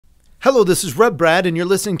Hello, this is Rev Brad, and you're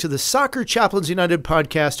listening to the Soccer Chaplains United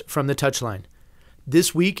podcast from the Touchline.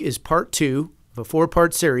 This week is part 2 of a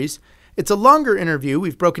 4-part series. It's a longer interview.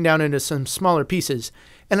 We've broken down into some smaller pieces,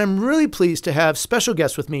 and I'm really pleased to have special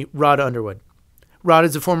guest with me, Rod Underwood. Rod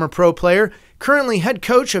is a former pro player, currently head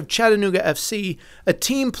coach of Chattanooga FC, a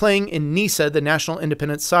team playing in NISA, the National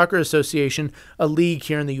Independent Soccer Association, a league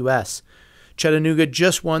here in the U.S. Chattanooga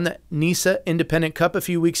just won the NISA Independent Cup a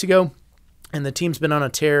few weeks ago, and the team's been on a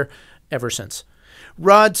tear ever since.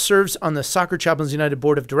 Rod serves on the Soccer Chaplains United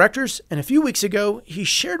Board of Directors, and a few weeks ago, he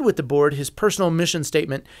shared with the board his personal mission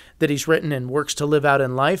statement that he's written and works to live out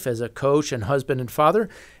in life as a coach and husband and father,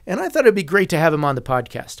 and I thought it'd be great to have him on the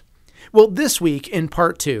podcast. Well, this week, in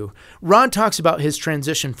part 2, Rod talks about his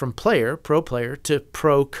transition from pro player, to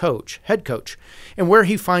pro coach, head coach, and where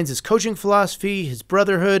he finds his coaching philosophy, his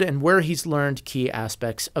brotherhood, and where he's learned key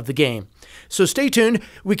aspects of the game. So stay tuned.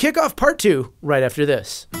 We kick off part 2 right after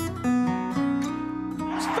this.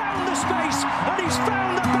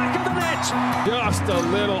 Just a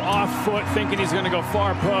little off foot, thinking he's going to go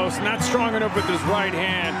far post. Not strong enough with his right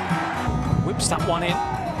hand. Whips that one in.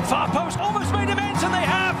 Far post, almost made him ends, and they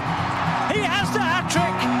have. He has the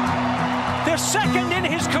hat-trick. The second in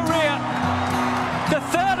his career. The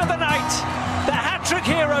third of the night. The hat-trick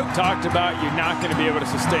hero. Talked about you're not going to be able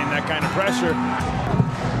to sustain that kind of pressure.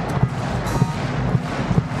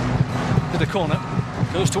 To the corner.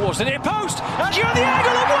 Goes towards the near post. And you're the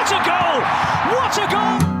angle, and what a goal! What a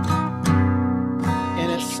goal! And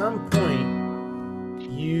at some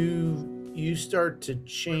point, you start to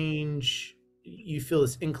change. You feel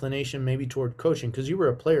this inclination maybe toward coaching, because you were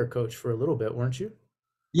a player coach for a little bit, weren't you?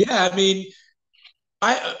 Yeah,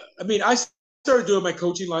 I started doing my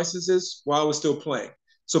coaching licenses while I was still playing.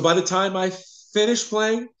 So by the time I finished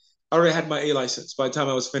playing, I already had my A license by the time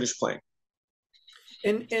I was finished playing.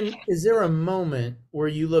 And is there a moment where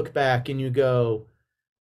you look back and you go,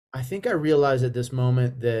 I think I realized at this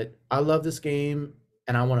moment that I love this game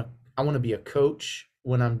and I want to be a coach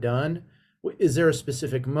when I'm done? Is there a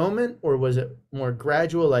specific moment, or was it more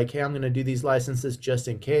gradual, like, hey, I'm going to do these licenses just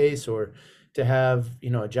in case, or to have,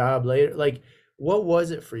 a job later? Like, what was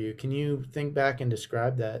it for you? Can you think back and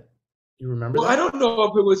describe that? You remember that? I don't know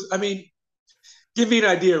if it was, give me an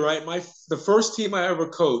idea, right? The first team I ever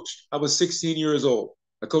coached, I was 16 years old.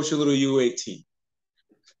 I coached a little U8 team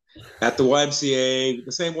at the YMCA,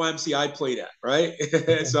 the same YMCA I played at, right?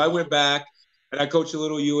 So I went back and I coached a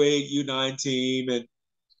little U8, U9 team, and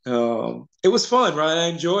it was fun, right? I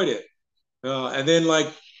enjoyed it. And then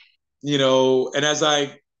and as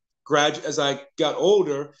I got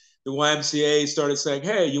older, the YMCA started saying,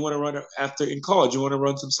 hey, you want to run in college, you want to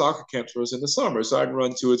run some soccer camps for us in the summer. So I'd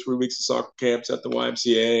run 2 or 3 weeks of soccer camps at the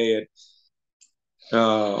YMCA,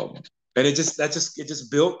 and it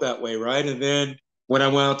just built that way, right? And then when I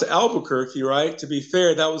went out to Albuquerque, right, to be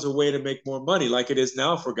fair, that was a way to make more money, like it is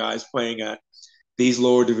now for guys playing at these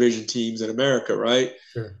lower division teams in America, right?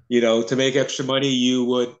 Sure. To make extra money, you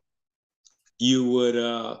would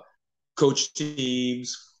coach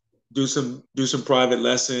teams, do some private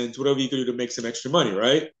lessons, whatever you could do to make some extra money,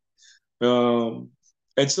 right? And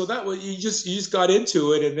so that was you just got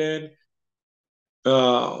into it, and then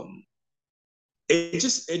it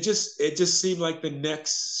just seemed like the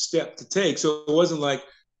next step to take. So it wasn't like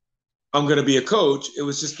I'm going to be a coach. It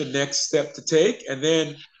was just the next step to take, and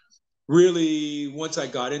then really once I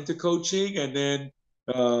got into coaching, and then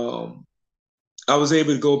I was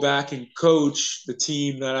able to go back and coach the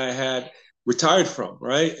team that I had retired from,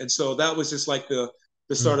 right? And so that was just like the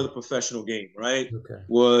start of the professional game, right? Okay.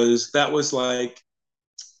 That was like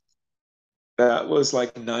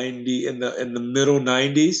 90 in the middle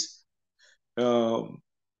 90s. And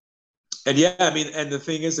yeah, and the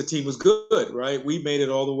thing is, the team was good, right? We made it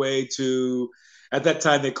all the way to, at that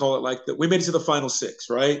time they call it we made it to the final 6,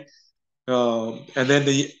 right? And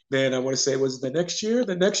then I want to say, was it the next year or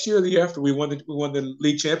the year after, we won the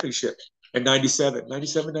league championship in 97,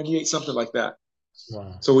 98, something like that.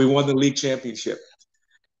 Wow. So we won the league championship.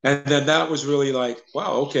 And then that was really like,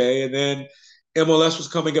 wow, okay. And then MLS was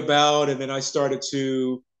coming about, and then I started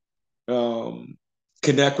to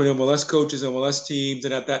connect with MLS coaches, MLS teams.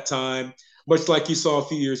 And at that time, much like you saw a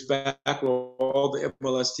few years back, where all the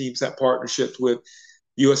MLS teams had partnerships with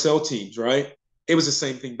USL teams, right? It was the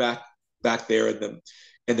same thing back there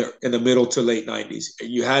in the middle to late 90s.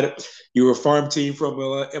 You were a farm team from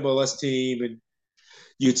MLS team, and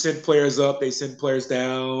you'd send players up, they send players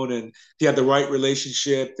down, and if you had the right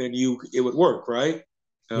relationship, then it would work, right?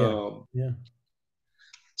 Yeah.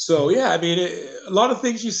 So yeah, a lot of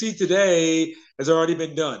things you see today has already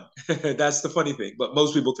been done. That's the funny thing. But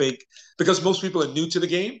most people think, because most people are new to the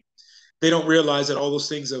game, they don't realize that all those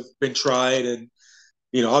things have been tried. And,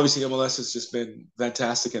 obviously MLS has just been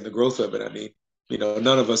fantastic in the growth of it. I mean,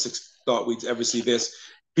 none of us thought we'd ever see this.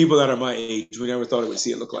 People that are my age, we never thought we'd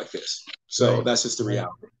see it look like this. So Right. that's just the Right.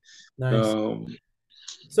 reality. Nice.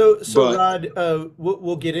 So but Rod,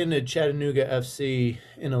 we'll get into Chattanooga FC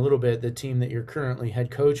in a little bit, the team that you're currently head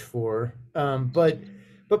coach for. But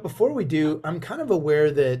before we do, I'm kind of aware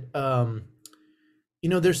that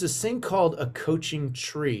there's this thing called a coaching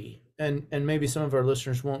tree, and maybe some of our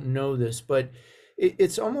listeners won't know this, but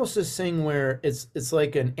it's almost this thing where it's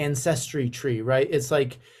like an ancestry tree, right? It's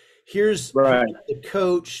like here's right. the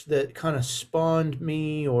coach that kind of spawned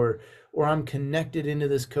me, or I'm connected into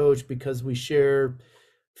this coach because we share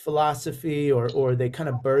philosophy, or they kind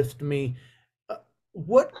of birthed me.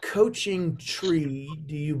 What coaching tree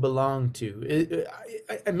do you belong to?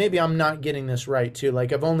 Maybe I'm not getting this right too.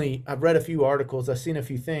 Like I've read a few articles, I've seen a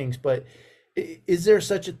few things, but is there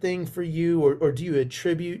such a thing for you, or do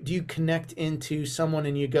you connect into someone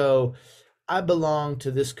and you go, I belong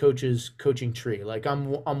to this coach's coaching tree. Like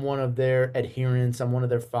I'm one of their adherents, I'm one of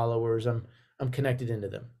their followers, I'm connected into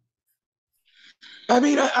them. I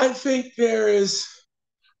mean, I think there is,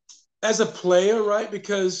 as a player, right?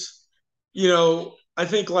 Because, I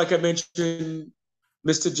think, like I mentioned,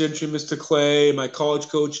 Mr. Gentry, Mr. Clay, my college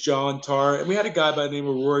coach, John Tarr, and we had a guy by the name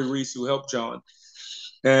of Roy Reese who helped John.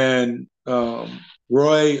 And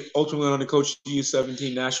Roy ultimately went on to coach the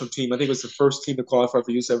U17 national team. I think it was the first team to qualify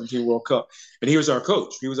for U17 World Cup. And he was our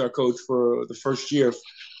coach. He was our coach for the first year.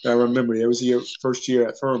 I remember it was the first year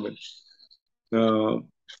at Furman.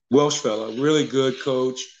 Welsh fella, really good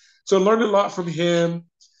coach. So I learned a lot from him.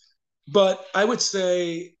 But I would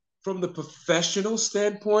say from the professional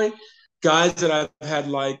standpoint, guys that I've had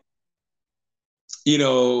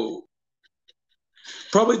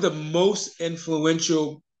probably the most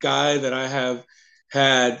influential guy that I have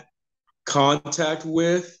had contact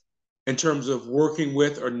with in terms of working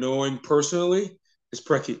with or knowing personally is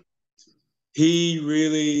Preki. He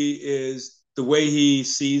really is, the way he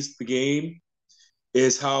sees the game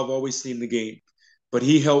is how I've always seen the game. But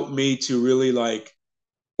he helped me to really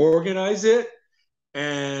organize it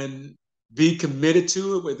and be committed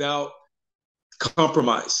to it without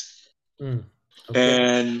compromise. Okay.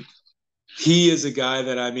 And he is a guy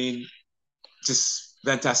that, I mean, just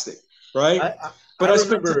fantastic, right?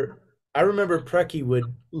 I remember Preki would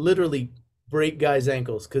literally break guys'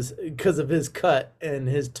 ankles because of his cut and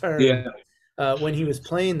his turn when he was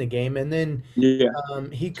playing the game. And then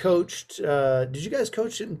he coached. Did you guys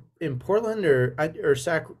coach in Portland or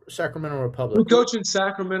Sacramento Republic? We coached in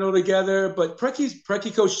Sacramento together, but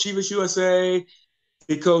Preki coached Chivas USA.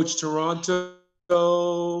 He coached Toronto.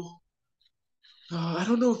 I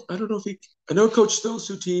don't know if he. I know he coached those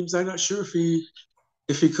two teams. I'm not sure if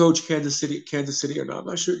he coached Kansas City or not. I'm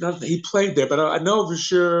not sure. He played there, but I know for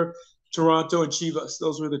sure Toronto and Chivas.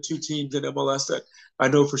 Those were the two teams in MLS that I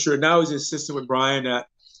know for sure. Now he's an assistant with Brian at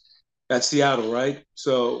Seattle, right?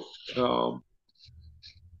 So, and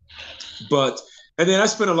then I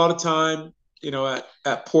spent a lot of time,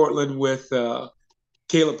 at Portland with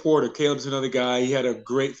Caleb Porter. Caleb's another guy. He had a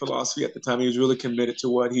great philosophy at the time. He was really committed to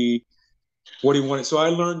what he wanted. So I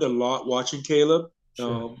learned a lot watching Caleb.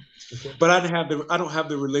 Sure. Okay. But I don't have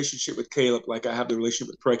the relationship with Caleb like I have the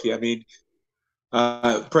relationship with Preki. I mean,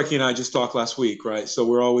 Preki and I just talked last week, right? So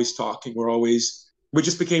we're always talking. We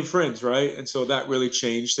just became friends, right? And so that really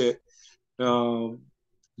changed it.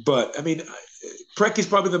 But I mean, Preki's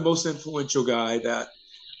probably the most influential guy that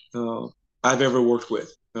I've ever worked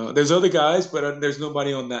with. There's other guys, but there's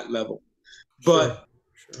nobody on that level. But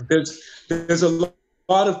sure. There's a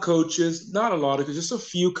lot of coaches, not a lot of, just a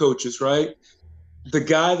few coaches, right? The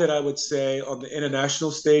guy that I would say on the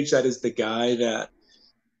international stage, that is the guy that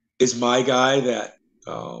is my guy, that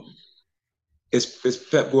is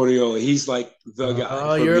Pep Guardiola. He's like the guy.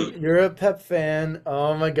 Oh, you're a Pep fan.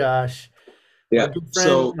 Oh my gosh. Yeah.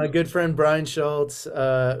 My good friend Brian Schultz,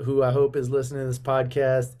 who I hope is listening to this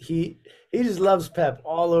podcast, he just loves Pep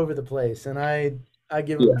all over the place, and I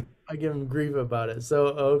give him grief about it. So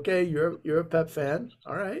okay, you're a Pep fan.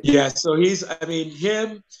 All right. Yeah. So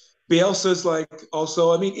him. Bielsa's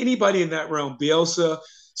also, anybody in that realm, Bielsa.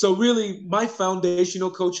 So really, my foundational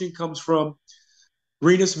coaching comes from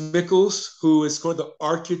Rinus Michels, who is sort of the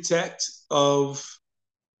architect of,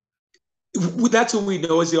 that's who we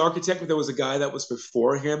know as the architect, but there was a guy that was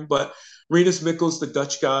before him. But Rinus Michels, the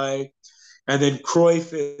Dutch guy, and then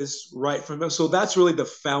Cruyff is right from him. So that's really the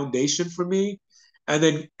foundation for me. And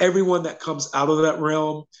then everyone that comes out of that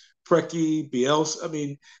realm, Preki,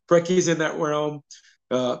 Bielsa, Preki's in that realm.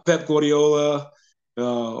 Pep Guardiola,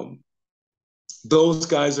 those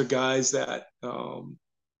guys are guys that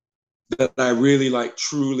that I really like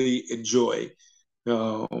truly enjoy.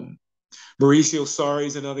 Mauricio Sarri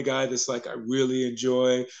is another guy that's like I really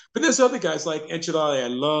enjoy. But there's other guys like Ancelotti. I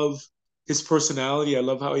love his personality. I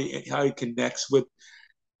love how he connects with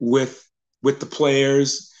with the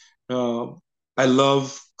players. I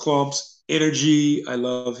love Klump's energy. I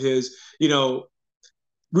love his,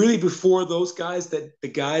 really before those guys, that the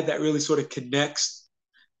guy that really sort of connects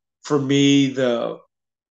for me, the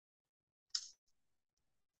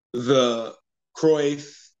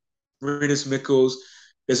Cruyff, Rinus Michels,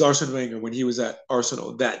 is Arsene Wenger when he was at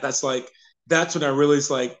Arsenal. That's when I really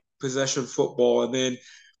like possession football, and then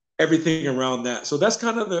everything around that. So that's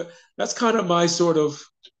kind of my sort of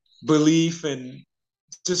belief and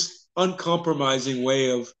just uncompromising way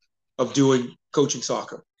of doing coaching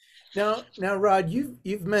soccer. Now, Rod,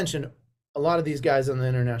 you've mentioned a lot of these guys on the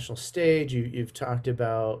international stage. You've talked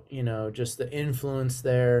about just the influence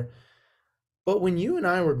there. But when you and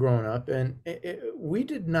I were growing up, and we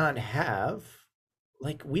did not have,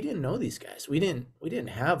 we didn't know these guys. We didn't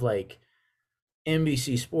have like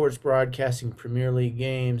NBC Sports broadcasting Premier League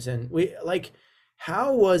games, and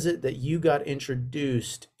how was it that you got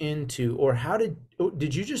introduced into, or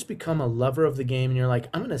did you just become a lover of the game and you're like,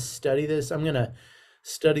 I'm going to study this, I'm going to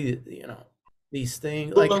study, these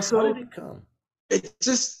things? Like, how did it come? It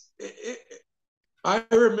just, I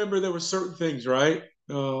remember there were certain things, right?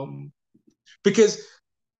 Because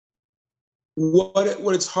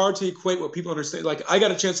what it's hard to equate what people understand. Like, I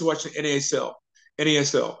got a chance to watch the NASL.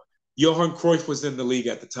 Johan Cruyff was in the league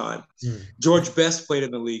at the time. George Best played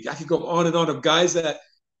in the league. I could go on and on of guys that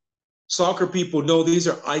soccer people know these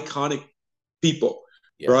are iconic people,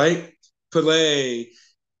 right? Pelé,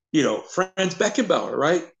 Franz Beckenbauer,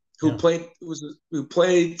 right? Who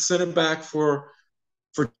played center back for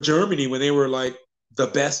Germany when they were like the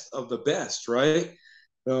best of the best, right?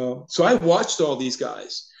 So I watched all these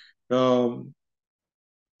guys. And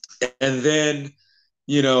then,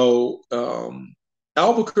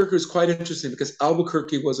 Albuquerque was quite interesting because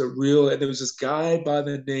Albuquerque was and there was this guy by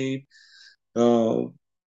the name,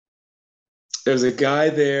 there's a guy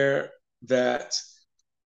there that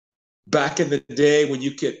back in the day when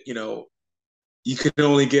you could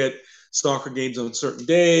only get soccer games on certain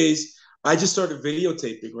days. I just started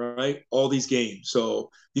videotaping, right? All these games. So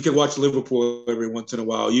you could watch Liverpool every once in a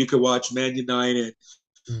while. You could watch Man United.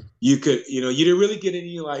 You could, you didn't really get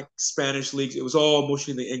any like Spanish leagues. It was all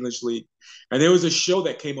mostly in the English league. And there was a show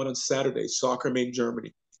that came on Saturday, Soccer Made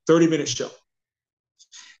Germany, 30-minute show.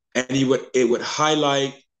 And it would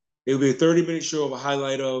highlight, it would be a 30-minute show of a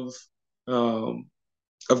highlight of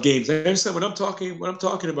games. I understand what I'm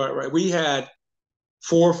talking about, right? We had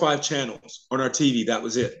 4 or 5 channels on our TV. That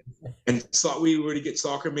was it. And so we were to get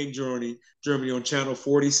Soccer Made Germany on channel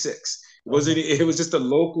 46. It was just a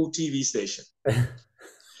local TV station.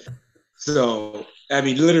 So, I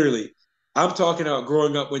mean, literally, I'm talking about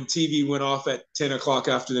growing up when TV went off at 10 o'clock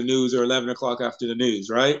after the news or 11 o'clock after the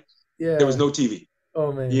news, right? Yeah. There was no TV.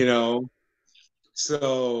 Oh, man.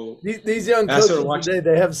 So these young coaches today,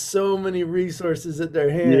 they have so many resources at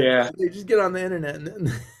their hands. Yeah. They just get on the internet and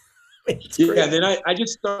then it's crazy. And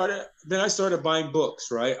then I started buying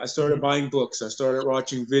books, right? I started buying books. I started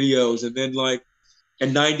watching videos. And then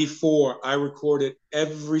in 94, I recorded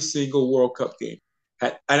every single World Cup game.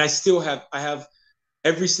 And I have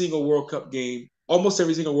every single World Cup game, almost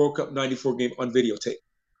every single World Cup 94 game on videotape.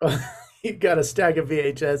 You've got a stack of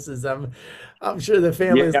VHSs. I'm sure the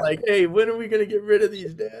family's like, hey, when are we going to get rid of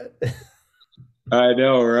these, Dad? I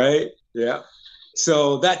know, right? Yeah.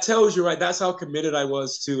 So that tells you, right? That's how committed I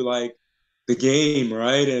was to the game,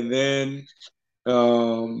 right? And then,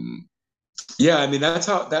 I mean, that's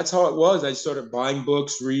how it was. I started buying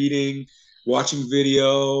books, reading, watching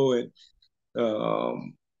video, and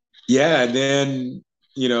and then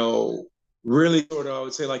really sort of I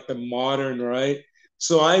would say the modern, right?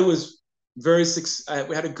 So I was I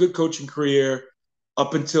had a good coaching career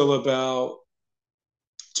up until about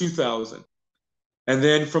 2000, and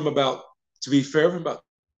then from about 2000,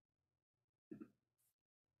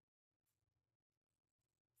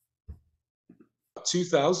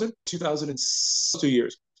 2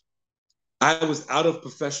 years, I was out of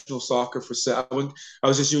professional soccer for 7. I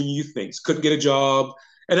was just doing youth things, couldn't get a job.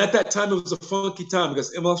 And at that time, it was a funky time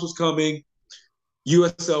because MLS was coming.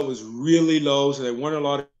 USL was really low, so there weren't a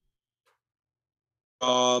lot of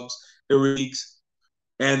jobs, the leagues.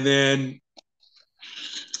 And then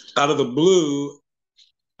out of the blue,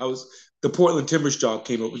 the Portland Timbers job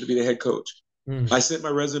came up to be the head coach. I sent my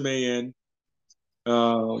resume in,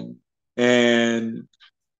 and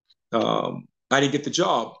I didn't get the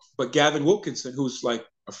job. But Gavin Wilkinson, who's a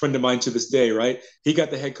friend of mine to this day, right? He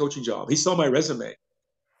got the head coaching job. He saw my resume.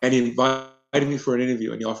 and he invited me for an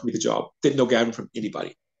interview, and he offered me the job. Didn't know Gavin from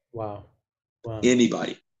anybody. Wow.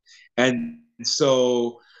 Anybody. And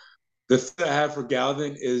so the thing I have for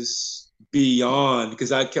Galvin is beyond,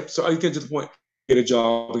 because I get to the point, get a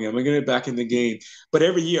job again. I'm going to get back in the game. But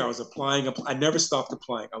every year I was applying. I never stopped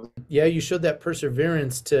applying. Yeah, you showed that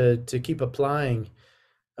perseverance to keep applying.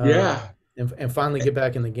 Yeah. And finally get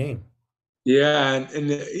back in the game. Yeah, and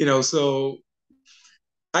you know, so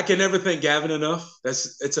I can never thank Gavin enough.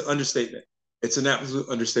 It's an understatement. It's an absolute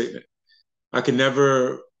understatement. I can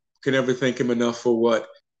never thank him enough for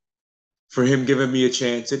him giving me a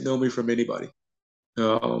chance. Didn't know me from anybody.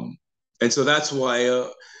 And so that's why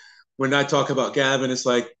when I talk about Gavin, it's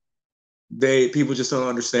like people just don't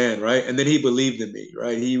understand, right? And then he believed in me,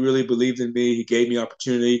 right? He really believed in me. He gave me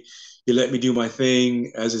opportunity. He let me do my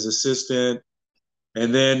thing as his assistant.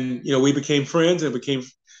 And then, you know, we became friends and became,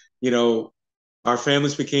 you know, our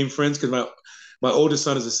families became friends because my oldest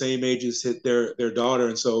son is the same age as their daughter.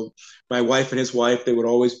 And so my wife and his wife, they would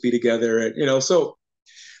always be together. And, you know, so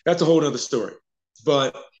that's a whole other story.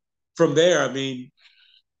 But from there, I mean,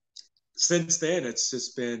 since then, it's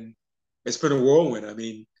been a whirlwind. I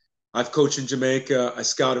mean, I've coached in Jamaica. I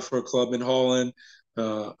scouted for a club in Holland.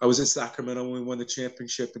 I was in Sacramento when we won the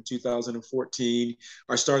championship in 2014.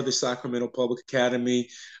 I started the Sacramento Public Academy.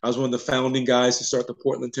 I was one of the founding guys to start the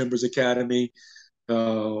Portland Timbers Academy.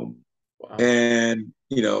 Wow. And,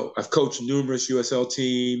 you know, I've coached numerous USL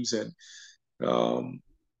teams. And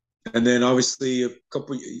then obviously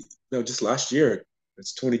just last year,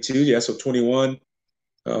 it's 22, yeah, so 21.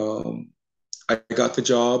 I got the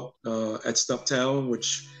job at Stumptown,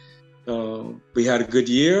 which we had a good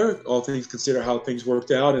year, all things considered, how things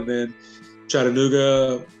worked out. And then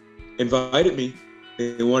Chattanooga invited me.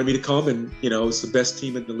 They wanted me to come, and, you know, it's the best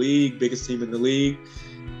team in the league, biggest team in the league.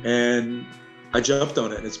 And I jumped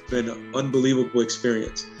on it. It's been an unbelievable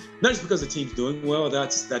experience. Not just because the team's doing well,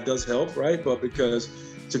 that does help, right? But because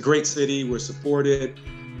it's a great city, we're supported,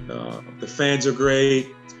 the fans are great,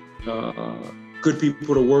 good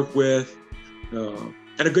people to work with, and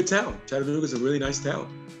a good town. Chattanooga is a really nice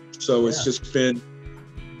town. So it's just been,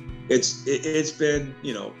 it's been,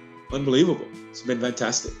 you know, unbelievable. It's been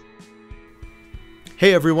fantastic.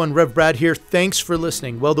 Hey everyone, Rev Brad here. Thanks for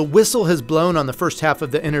listening. Well, the whistle has blown on the first half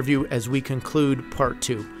of the interview as we conclude part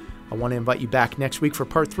 2. I want to invite you back next week for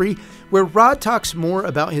part 3, where Rod talks more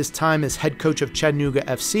about his time as head coach of Chattanooga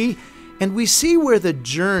FC, and we see where the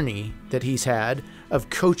journey that he's had of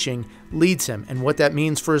coaching leads him and what that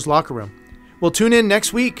means for his locker room. We'll tune in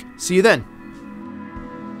next week. See you then.